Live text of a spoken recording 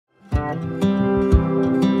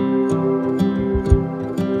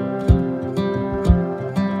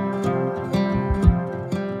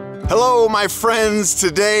Hello, my friends.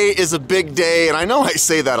 Today is a big day, and I know I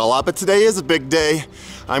say that a lot, but today is a big day.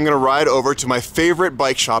 I'm gonna ride over to my favorite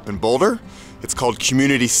bike shop in Boulder. It's called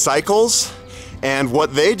Community Cycles, and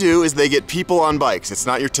what they do is they get people on bikes. It's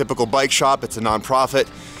not your typical bike shop, it's a nonprofit.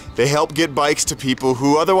 They help get bikes to people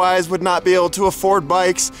who otherwise would not be able to afford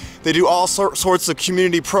bikes. They do all sorts of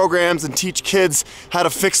community programs and teach kids how to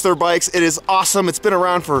fix their bikes. It is awesome. It's been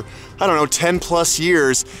around for, I don't know, 10 plus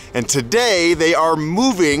years. And today they are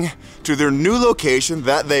moving to their new location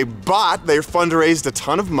that they bought. They fundraised a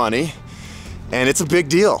ton of money, and it's a big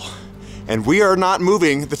deal. And we are not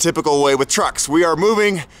moving the typical way with trucks. We are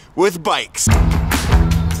moving with bikes.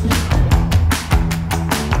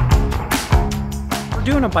 We're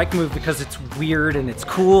doing a bike move because it's weird and it's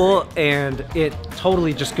cool, and it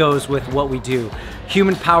totally just goes with what we do.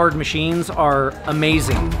 Human-powered machines are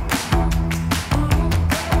amazing.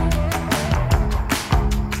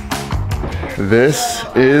 This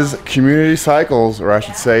is Community Cycles, or I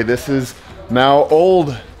should say, this is now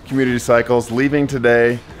old Community Cycles, leaving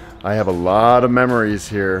today. I have a lot of memories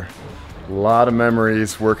here. A lot of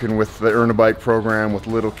memories working with the Earn a Bike program with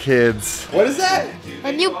little kids. What is that?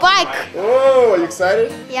 A new bike. Whoa, are you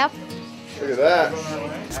excited? Yep. Look at that.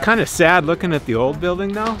 It's kind of sad looking at the old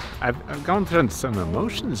building though. I've gone through some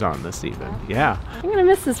emotions on this even, yeah. I'm gonna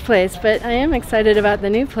miss this place, but I am excited about the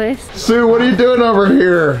new place. Sue, what are you doing over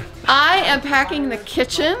here? I am packing the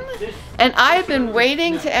kitchen, and I've been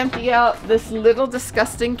waiting to empty out this little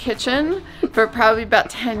disgusting kitchen for probably about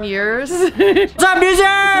 10 years. What's up, Duzer? Is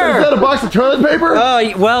that a box of toilet paper?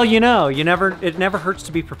 Oh, well, you know, it never hurts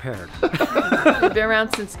to be prepared. We've been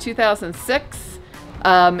around since 2006,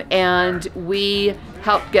 and we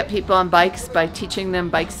help get people on bikes by teaching them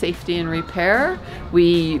bike safety and repair.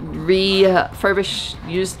 We refurbish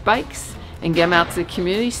used bikes and get them out to the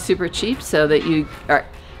community super cheap so that you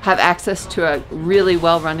have access to a really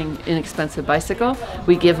well-running, inexpensive bicycle.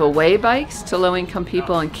 We give away bikes to low-income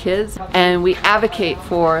people and kids, and we advocate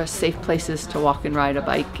for safe places to walk and ride a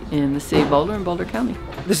bike in the city of Boulder and Boulder County.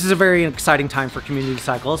 This is a very exciting time for Community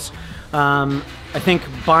Cycles. I think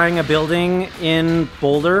buying a building in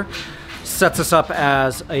Boulder sets us up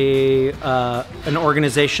as an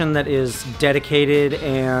organization that is dedicated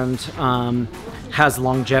and has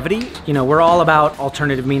longevity. You know, we're all about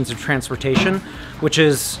alternative means of transportation, which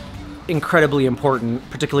is incredibly important,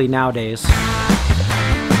 particularly nowadays.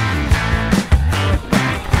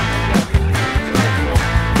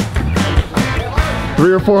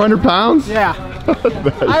 300 or 400 pounds? Yeah.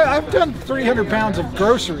 I've done 300 pounds of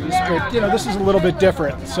groceries, but you know, this is a little bit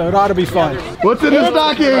different, so it ought to be fun. What's in the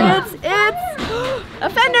stocking? It's a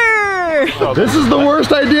fender! This is the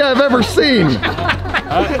worst idea I've ever seen.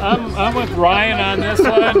 I'm with Ryan on this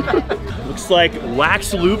one. Looks like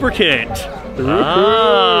wax lubricant.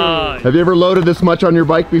 Ah. Have you ever loaded this much on your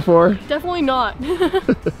bike before? Definitely not.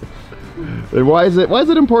 And why is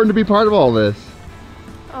it important to be part of all this?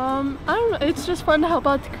 I don't know, it's just fun to help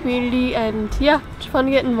out the community, and yeah, it's fun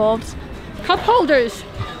to get involved. Cup holders,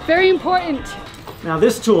 very important. Now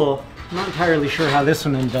this tool, I'm not entirely sure how this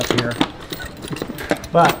one ended up here,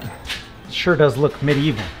 but it sure does look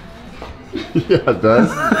medieval. Yeah, it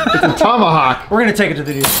does. It's a tomahawk. We're gonna take it to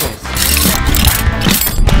the new space.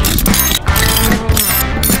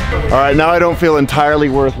 All right, now I don't feel entirely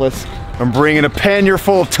worthless. I'm bringing a pannier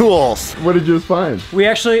full of tools. What did you just find? We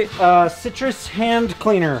actually, citrus hand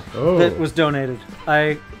cleaner that was donated.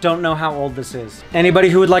 I don't know how old this is. Anybody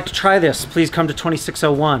who would like to try this, please come to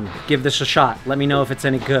 2601. Give this a shot. Let me know if it's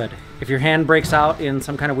any good. If your hand breaks out in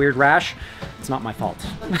some kind of weird rash, it's not my fault.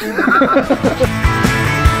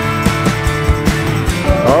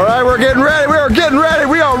 All right, we're getting ready. We are getting ready.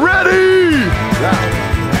 We are ready. Yeah.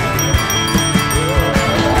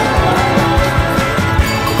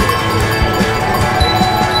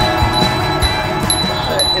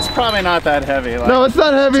 It's probably not that heavy. Like, no, it's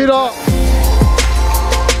not heavy at all.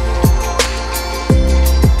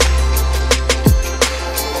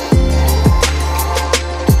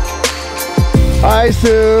 Hi,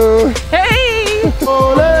 Sue. Hey!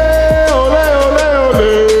 Ole, ole, ole, ole.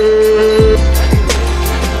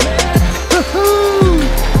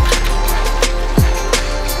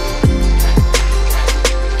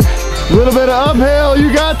 A little bit of uphill,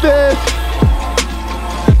 you got this.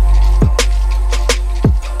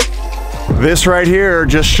 This right here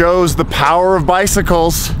just shows the power of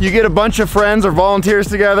bicycles. You get a bunch of friends or volunteers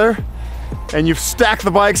together and you've stacked the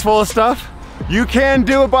bikes full of stuff, you can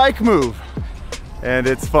do a bike move. And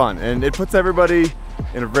it's fun, and it puts everybody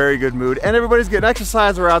in a very good mood, and everybody's getting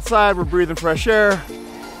exercise. We're outside, we're breathing fresh air.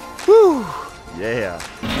 Whew. Yeah.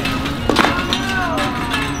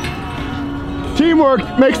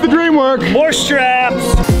 Teamwork makes the dream work. More straps.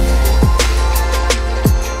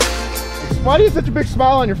 Why do you have such a big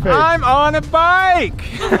smile on your face? I'm on a bike.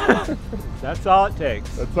 That's all it takes.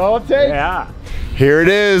 That's all it takes? Yeah. Here it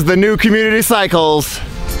is, the new Community Cycles.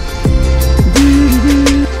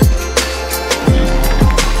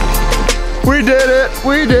 We did it,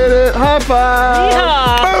 we did it, high five.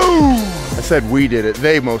 Yeehaw. Boom! I said we did it,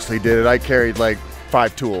 they mostly did it. I carried like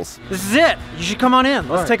 5 tools. This is it. You should come on in.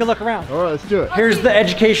 Let's take a look around. All right, let's do it. Here's the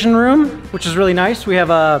education room, which is really nice. We have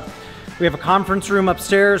a conference room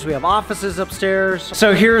upstairs. We have offices upstairs.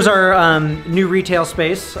 So here's our new retail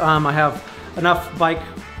space. I have enough bike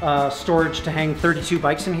storage to hang 32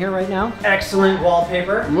 bikes in here right now. Excellent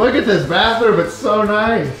wallpaper. Look at this bathroom, it's so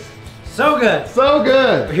nice. So good. So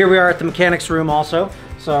good. Here we are at the mechanics room also.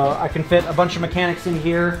 So I can fit a bunch of mechanics in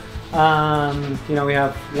here. You know, we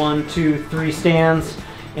have 1, 2, 3 stands,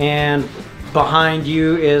 and behind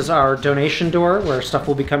you is our donation door where stuff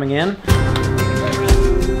will be coming in.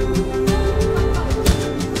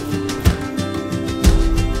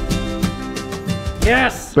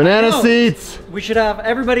 Yes! Banana seats. We should have,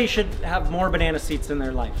 everybody should have more banana seats in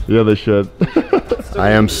their life. Yeah, they should.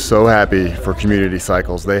 I am so happy for Community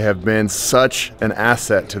Cycles. They have been such an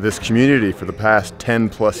asset to this community for the past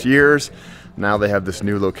 10+ years. Now they have this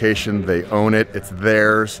new location, they own it, it's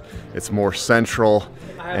theirs, it's more central,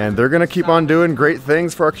 and they're gonna keep on doing great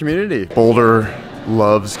things for our community. Boulder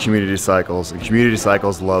loves Community Cycles, and Community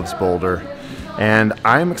Cycles loves Boulder. And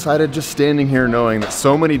I'm excited just standing here knowing that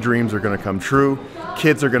so many dreams are gonna come true.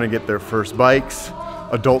 Kids are gonna get their first bikes,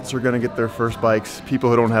 adults are gonna get their first bikes, people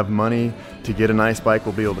who don't have money to get a nice bike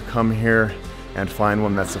will be able to come here and find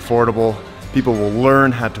one that's affordable. People will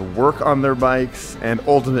learn how to work on their bikes, and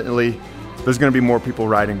ultimately, there's gonna be more people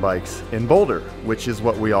riding bikes in Boulder, which is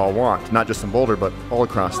what we all want, not just in Boulder, but all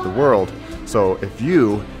across the world. So if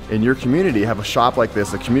you, in your community, have a shop like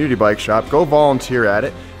this, a community bike shop, go volunteer at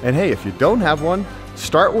it. And hey, if you don't have one,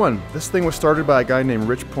 start one. This thing was started by a guy named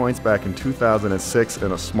Rich Points back in 2006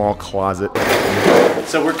 in a small closet.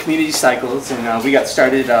 So we're Community Cycles, and we got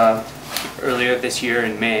started earlier this year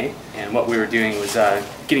in May. And what we were doing was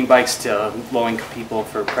getting bikes to low-income people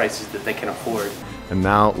for prices that they can afford. And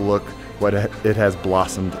now look what it has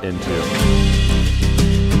blossomed into.